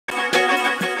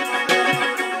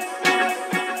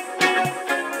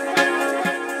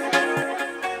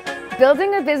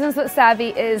Building a business with Savvy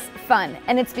is fun,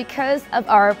 and it's because of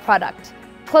our product,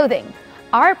 clothing.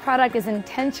 Our product is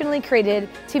intentionally created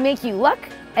to make you look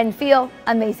and feel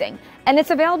amazing. And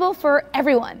it's available for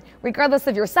everyone, regardless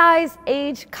of your size,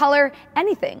 age, color,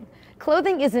 anything.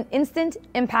 Clothing is an instant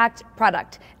impact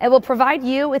product. It will provide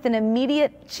you with an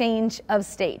immediate change of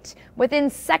state. Within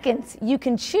seconds, you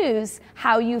can choose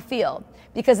how you feel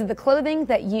because of the clothing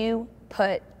that you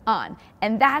put on.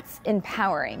 And that's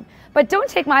empowering. But don't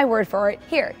take my word for it.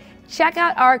 Here, check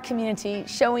out our community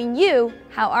showing you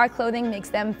how our clothing makes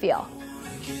them feel.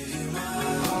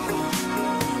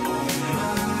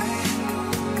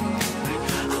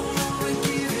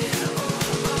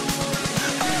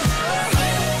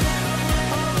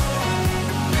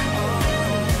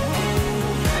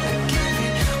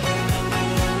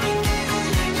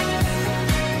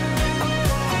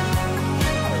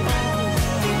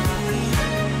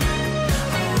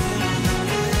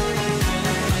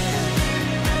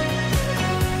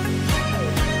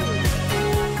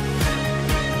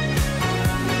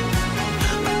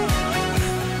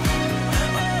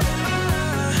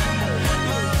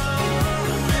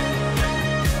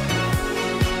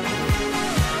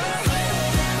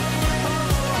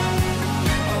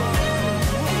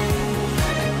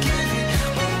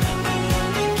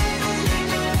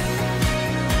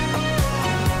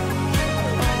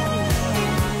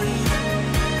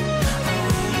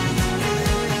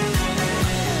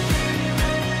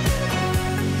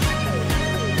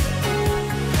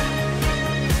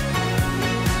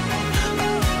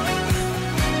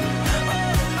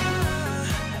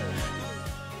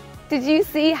 Did you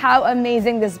see how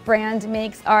amazing this brand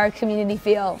makes our community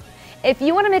feel? If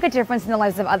you want to make a difference in the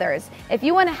lives of others, if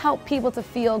you want to help people to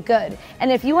feel good,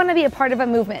 and if you want to be a part of a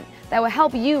movement that will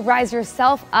help you rise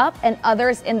yourself up and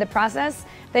others in the process,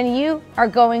 then you are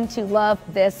going to love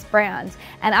this brand.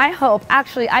 And I hope,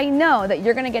 actually, I know that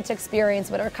you're going to get to experience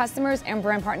what our customers and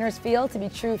brand partners feel to be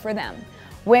true for them.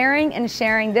 Wearing and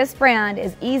sharing this brand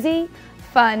is easy,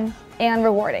 fun, and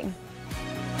rewarding.